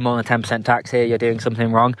if you pay more than 10% tax here, you're doing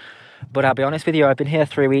something wrong. But I'll be honest with you, I've been here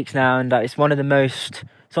 3 weeks now, and it's one of the most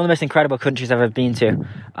incredible countries I've ever been to.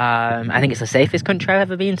 I think it's the safest country I've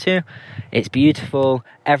ever been to. It's beautiful,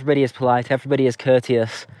 everybody is polite, everybody is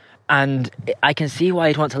courteous, and I can see why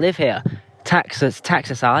you'd want to live here. Tax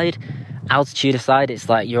aside, altitude aside, it's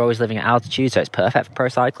like you're always living at altitude, so it's perfect for pro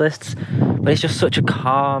cyclists. But it's just such a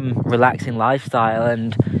calm, relaxing lifestyle,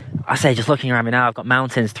 and I say, just looking around me now, I've got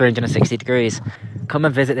mountains 360 degrees. Come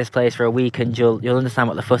and visit this place for a week and you'll understand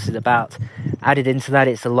what the fuss is about. Added into that,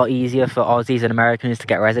 it's a lot easier for Aussies and Americans to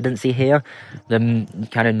get residency here than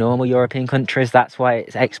kind of normal European countries. That's why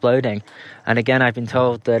it's exploding. And again, I've been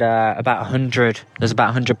told that there's about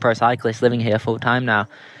 100 pro cyclists living here full time now,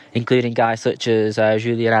 including guys such as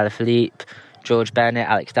Julian Alaphilippe, George Bennett,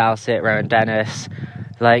 Alex Dowsett, Rowan Dennis.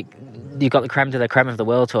 Like, you've got the creme de la creme of the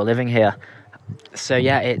world tour living here. So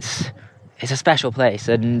yeah, it's a special place,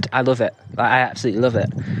 and I love it. I absolutely love it.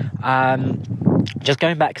 Just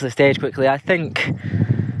going back to the stage quickly, I think,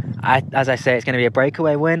 as I say, it's going to be a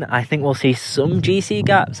breakaway win. I think we'll see some GC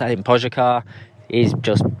gaps. I think Pogacar is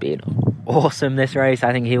just being awesome this race.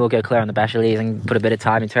 I think he will go clear on the Béchelis and put a bit of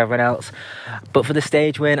time into everyone else. But for the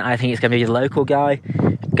stage win, I think it's going to be the local guy.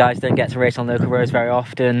 Guys don't get to race on local roads very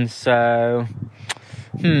often, so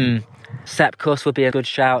Sepp Kuss would be a good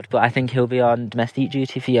shout, but I think he'll be on domestique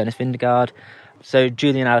duty for Jonas Vingegaard. So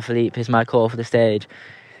Julian Alaphilippe is my call for the stage.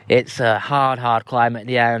 It's a hard climb at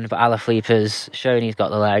the end, but Alaphilippe has shown he's got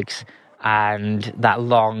the legs, and that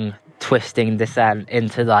long twisting descent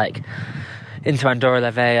into Andorra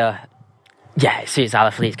la Vella, yeah, it suits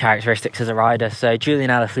Alaphilippe's characteristics as a rider. So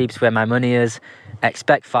Julian Alaphilippe's where my money is.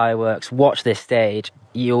 Expect fireworks, watch this stage.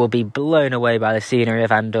 You will be blown away by the scenery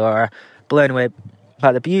of Andorra, blown away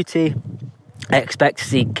by the beauty. I expect to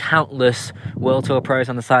see countless World Tour pros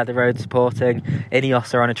on the side of the road supporting.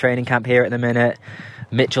 Ineos are on a training camp here at the minute.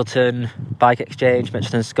 Mitchelton, Bike Exchange,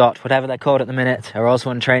 Mitchelton Scott, whatever they're called at the minute, are also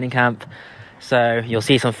on a training camp. So you'll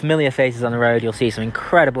see some familiar faces on the road. You'll see some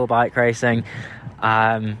incredible bike racing.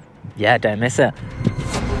 Yeah, don't miss it.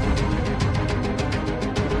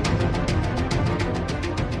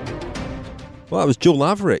 Well, that was Joe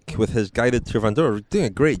Laverick with his guided tour of Andorra, doing a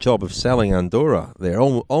great job of selling Andorra there.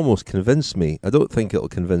 Almost convinced me. I don't think it'll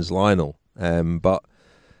convince Lionel, but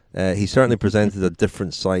he certainly presented a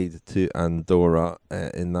different side to Andorra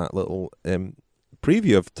in that little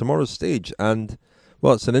preview of tomorrow's stage. And,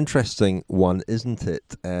 well, it's an interesting one, isn't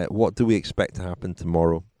it? What do we expect to happen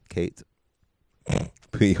tomorrow, Kate?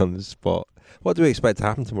 Put you on the spot. What do we expect to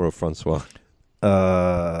happen tomorrow, Francois?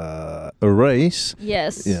 A race.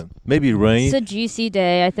 Yes. Yeah. Maybe rain. It's a GC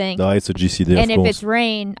day, I think. No, it's a GC day, and of if course. it's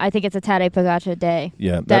rain, I think it's a Tadej Pogacar day.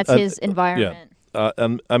 Yeah. That's his environment. Yeah.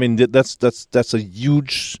 I mean, that's a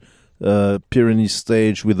huge Pyrenees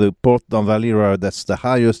stage with the Port d'Envalira. That's the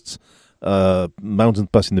highest mountain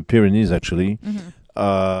pass in the Pyrenees, actually.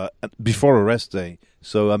 Mm-hmm. Before a rest day.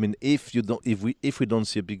 So I mean, if we don't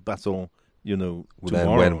see a big battle, tomorrow,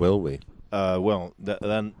 then when will we?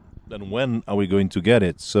 Then when are we going to get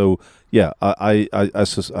it? So yeah, I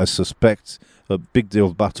suspect a big deal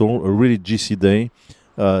of battle, a really GC day.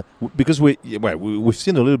 Because we've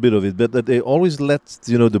seen a little bit of it, but they always let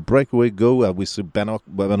the breakaway go. We see Ben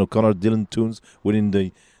O'Connor, Dylan Toombs winning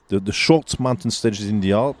the short mountain stages in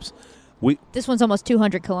the Alps. This one's almost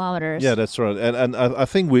 200 kilometers. Yeah, that's right. And I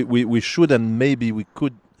think we should, and maybe we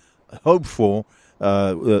could hope for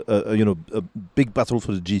a big battle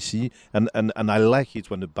for the GC. And I like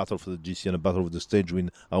it when the battle for the GC and the battle for the stage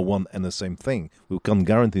win are one and the same thing. We can't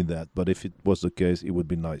guarantee that, but if it was the case, it would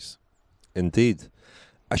be nice. Indeed.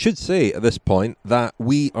 I should say at this point that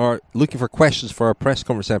we are looking for questions for our press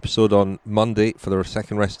conference episode on Monday for the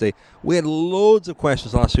second rest day. We had loads of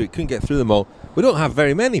questions last week, couldn't get through them all. We don't have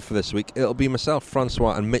very many for this week. It'll be myself,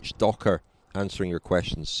 Francois, and Mitch Docker answering your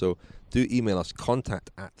questions. So do email us,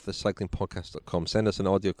 contact@thecyclingpodcast.com. Send us an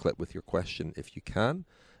audio clip with your question if you can,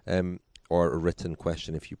 or a written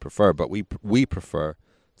question if you prefer. But we prefer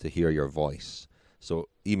to hear your voice. So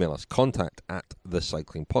email us,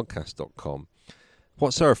 contact@thecyclingpodcast.com.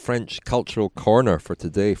 What's our French cultural corner for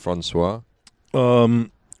today, Francois? Well,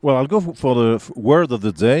 I'll go for the word of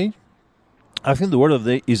the day. I think the word of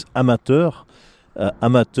the day is amateur.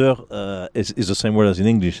 Amateur is the same word as in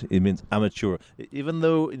English. It means amateur. Even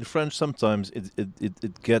though in French sometimes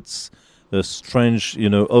it gets strange,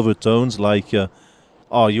 overtones like,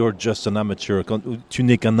 you're just an amateur. Tu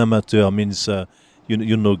n'es qu'un amateur means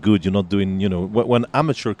you're no good. You're not doing, when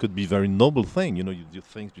amateur could be a very noble thing. You do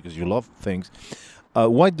things because you love things.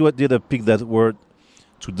 Why did I pick that word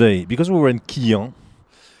today? Because we were in Quillan,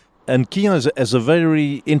 and Quillan has a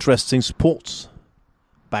very interesting sports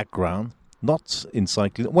background, not in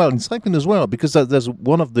cycling. Well, in cycling as well, because there's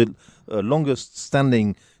one of the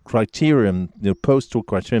longest-standing criterion, post-tour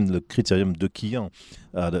criterion, the Critérium de Quillan,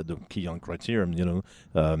 the Quillan criterion,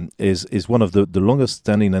 is one of the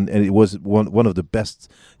longest-standing, and it was one of the best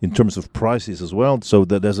in terms of prices as well. So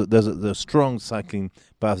there's a strong cycling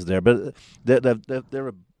past there, but they're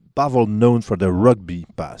above all known for their rugby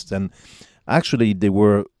past, and actually they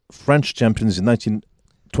were French champions in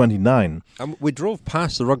 1929. We drove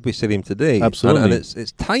past the rugby stadium today. Absolutely. And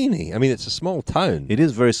it's tiny. I mean, it's a small town. It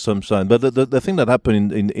is very sunshine. But the thing that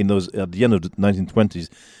happened in those at the end of the 1920s,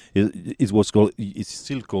 it's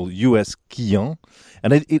still called US Quillan,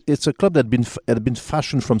 and it's a club that had been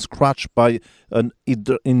fashioned from scratch by an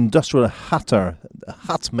industrial hat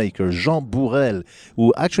maker, Jean Bourrel,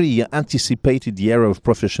 who actually anticipated the era of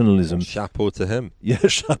professionalism. Chapeau to him. Yeah,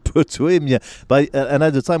 chapeau to him, yeah. And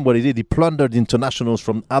at the time, what he did, he plundered internationals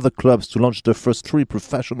from other clubs to launch the first 3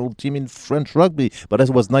 professional team in French rugby. But that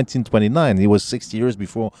was 1929. It was 60 years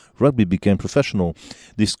before rugby became professional.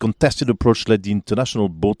 This contested approach led the international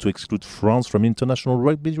board to exclude France from international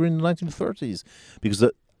rugby during the 1930s. Because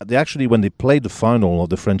they actually, when they played the final of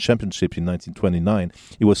the French Championship in 1929,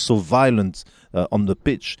 it was so violent on the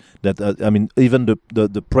pitch that even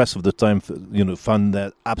the press of the time, found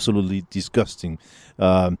that absolutely disgusting.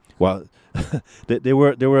 They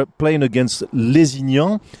were playing against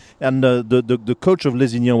Lézignan, and the coach of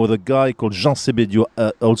Lézignan was a guy called Jean Sébédiou,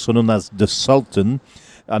 also known as the Sultan,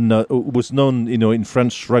 and was known, in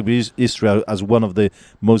French rugby history as one of the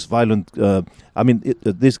most violent.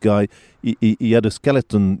 This guy, he had a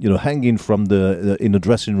skeleton, hanging from in the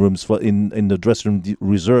dressing rooms in the dressing room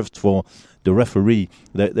reserved for the referee.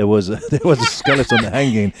 There was a skeleton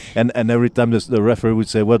hanging, and every time the referee would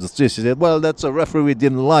say, "What's this?" He said, "Well, that's a referee we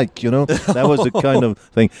didn't like." That was the kind of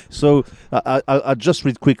thing. So I just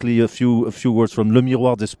read quickly a few words from Le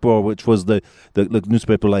Miroir des Sports, which was the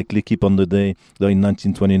newspaper like L'Équipe on the day in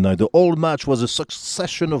 1929. The whole match was a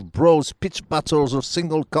succession of brawls, pitched battles, or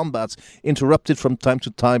single combats, interrupted from time to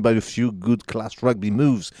time by a few good class rugby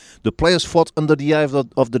moves. The players fought under the eye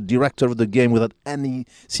of the director of the game without any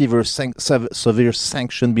severe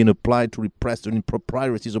sanction being applied to repress the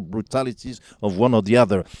improprieties or brutalities of one or the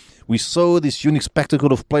other. We saw this unique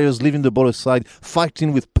spectacle of players leaving the ball aside,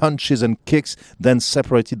 fighting with punches and kicks, then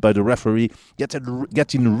separated by the referee,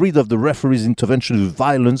 getting rid of the referee's intervention with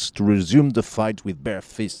violence to resume the fight with bare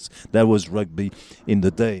fists. That was rugby in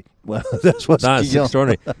the day. Well, that's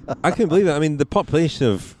extraordinary. I can't believe it. I mean, the population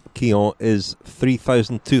of Quillan is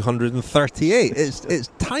 3,238. It's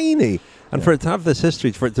tiny. And for it to have this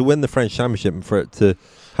history, for it to win the French Championship, and for it to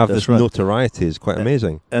have this notoriety is quite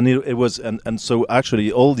amazing. And it was, and so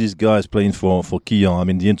actually all these guys playing for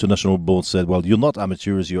Quillan, the international board said, well, you're not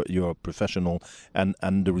amateurs, you're professional.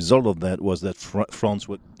 And the result of that was that France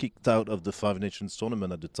were kicked out of the Five Nations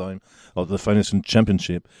tournament at the time, of the Five Nations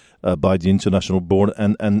Championship, by the international board,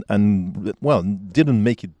 and well, didn't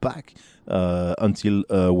make it back until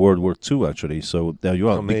World War II, actually. So there you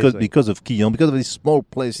are. Amazing. Because of Quillan, because of this small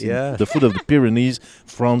place in the foot of the Pyrenees,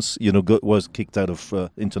 France, was kicked out of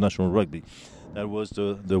international rugby. That was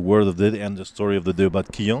the word of the day and the story of the day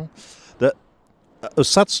about Quillan. A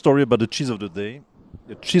sad story about the cheese of the day.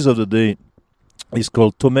 The cheese of the day is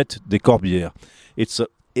called Tomate des Corbières.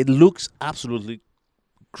 It looks absolutely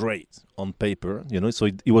great on paper, So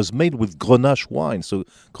it was made with Grenache wine. So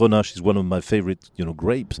Grenache is one of my favorite,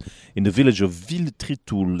 grapes in the village of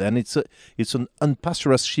Villetritoul, and it's an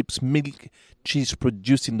unpasteurized sheep's milk cheese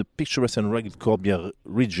produced in the picturesque and rugged Corbière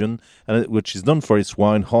region, and which is known for its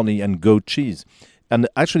wine, honey, and goat cheese. And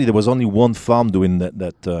actually, there was only one farm doing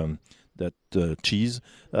that cheese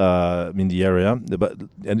in the area,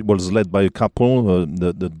 and it was led by a couple,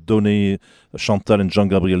 the Donné, Chantal and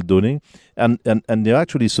Jean-Gabriel Donné, and they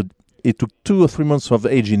actually, so it took 2 or 3 months of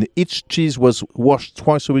aging. Each cheese was washed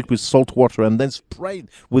twice a week with salt water and then sprayed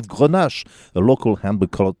with Grenache, a local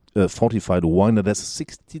Hamburg fortified wine that has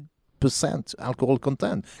 60% alcohol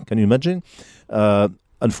content. Can you imagine?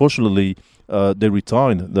 Unfortunately, they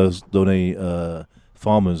retired, those Donné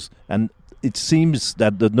farmers, and it seems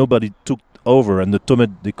that nobody took over, and the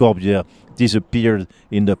Tomate des Corbières disappeared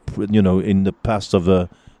in the past of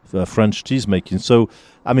French cheese making. So,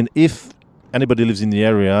 I mean, if anybody lives in the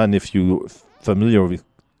area, and if you're familiar with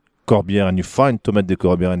Corbière and you find Tomate des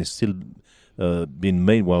Corbières and it's still being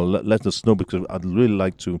made, well, let us know, because I'd really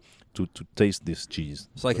like to taste this cheese.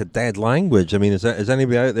 It's like a dead language. I mean, is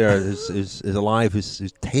anybody out there who's alive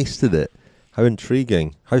who's tasted it? How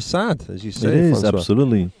intriguing! How sad, as you say. It is, Francois.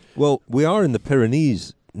 absolutely. Well, we are in the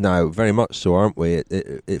Pyrenees now, very much so, aren't we?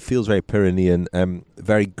 It feels very Pyrenean,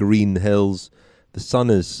 very green hills. The sun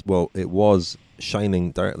it was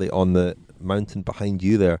shining directly on the mountain behind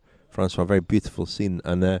you there, Francois. Very beautiful scene,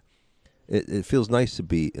 and it feels nice to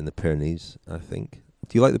be in the Pyrenees, I think.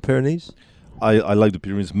 Do you like the Pyrenees? I like the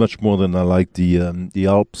Pyrenees much more than I like the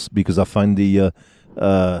Alps, because I find it's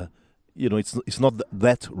not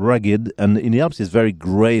that rugged, and in the Alps it's very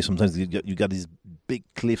grey. Sometimes you got these big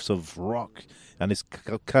cliffs of rock, and it's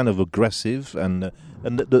kind of aggressive. And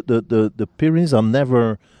the Pyrenees are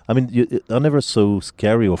never. I mean, are never so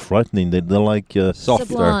scary or frightening. They're like softer.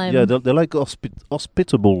 Sublime. Yeah, they're like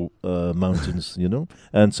hospitable mountains,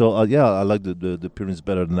 And so, I like the Pyrenees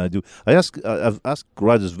better than I do. I've asked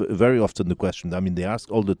riders very often the question. I mean, they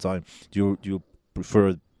ask all the time, do you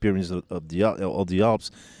prefer Pyrenees or the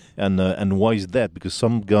Alps? And why is that? Because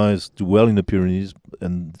some guys do well in the Pyrenees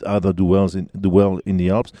and others do well in the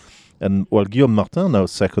Alps. And Guillaume Martin, now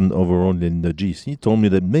second overall in the GC, told me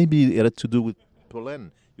that maybe it had to do with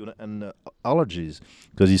pollen and allergies,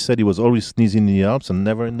 because he said he was always sneezing in the Alps and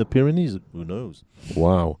never in the Pyrenees. Who knows?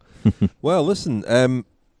 Wow. Well, listen.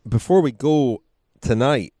 Before we go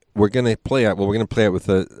tonight, we're going to play out. Well, we're going to play out with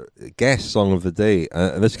a guest song of the day,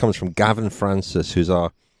 and this comes from Gavin Francis, who's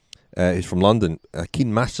from London, a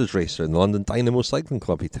keen masters racer in the London Dynamo Cycling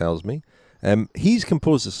Club. He tells me he's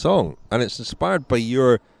composed a song, and it's inspired by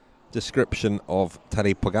your description of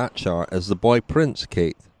Tadej Pogacar as the boy prince,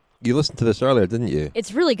 Kate. You listened to this earlier, didn't you?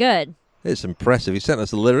 It's really good. It's impressive. He sent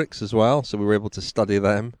us the lyrics as well, so we were able to study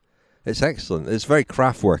them. It's excellent. It's very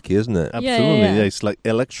craftworky, isn't it? Absolutely, Yeah. It's like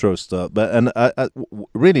electro stuff. But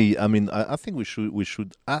really, I mean, I think we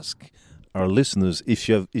should ask our listeners if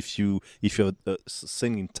you have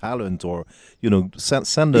singing talent, or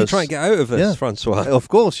send us. You try and get out of this, Francois. Of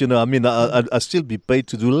course, I mean, I still be paid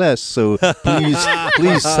to do less. So please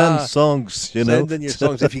send songs. Send in your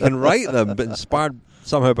songs if you can write them, but inspired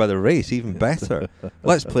somehow by the race, even better.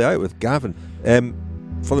 Let's play out with Gavin.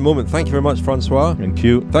 For the moment, thank you very much, Francois. Thank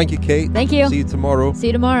you. Thank you, Kate. Thank you. See you tomorrow. See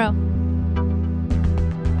you tomorrow.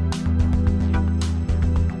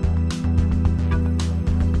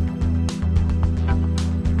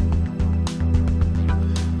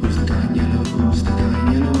 Who's the guy in yellow? Who's the guy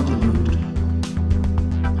in yellow up the road?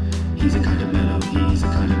 He's a kind of mellow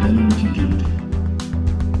looking dude.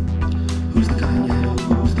 Who's the guy in yellow?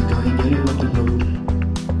 Who's the guy in yellow up the road?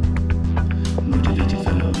 Motivated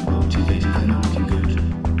fellow looking good.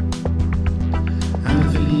 I'm a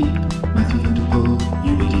Philippe, Matthew Van Der Poel,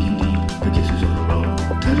 you really indeed.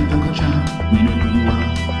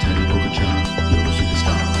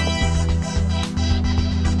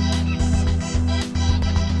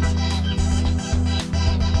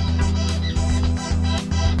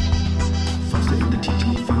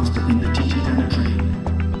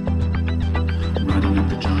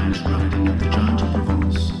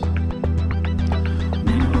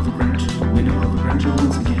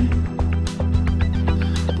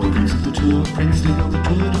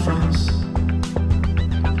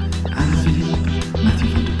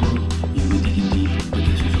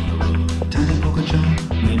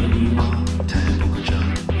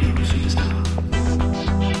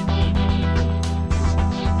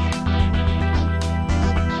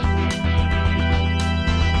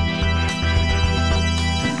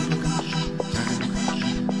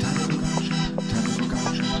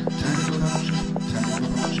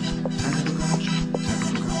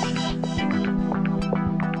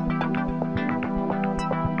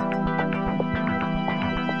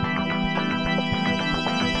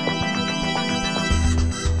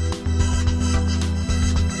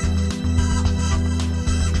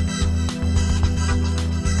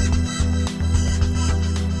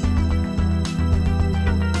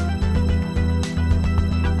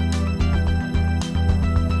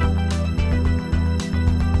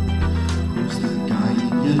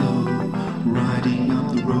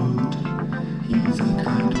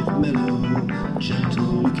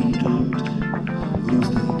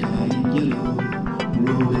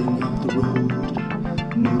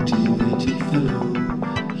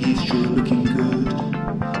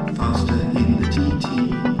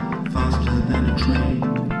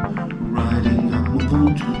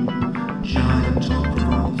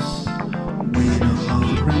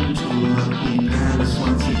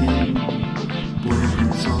 once again.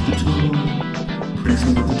 Boyfriends on the tour,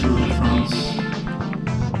 president of the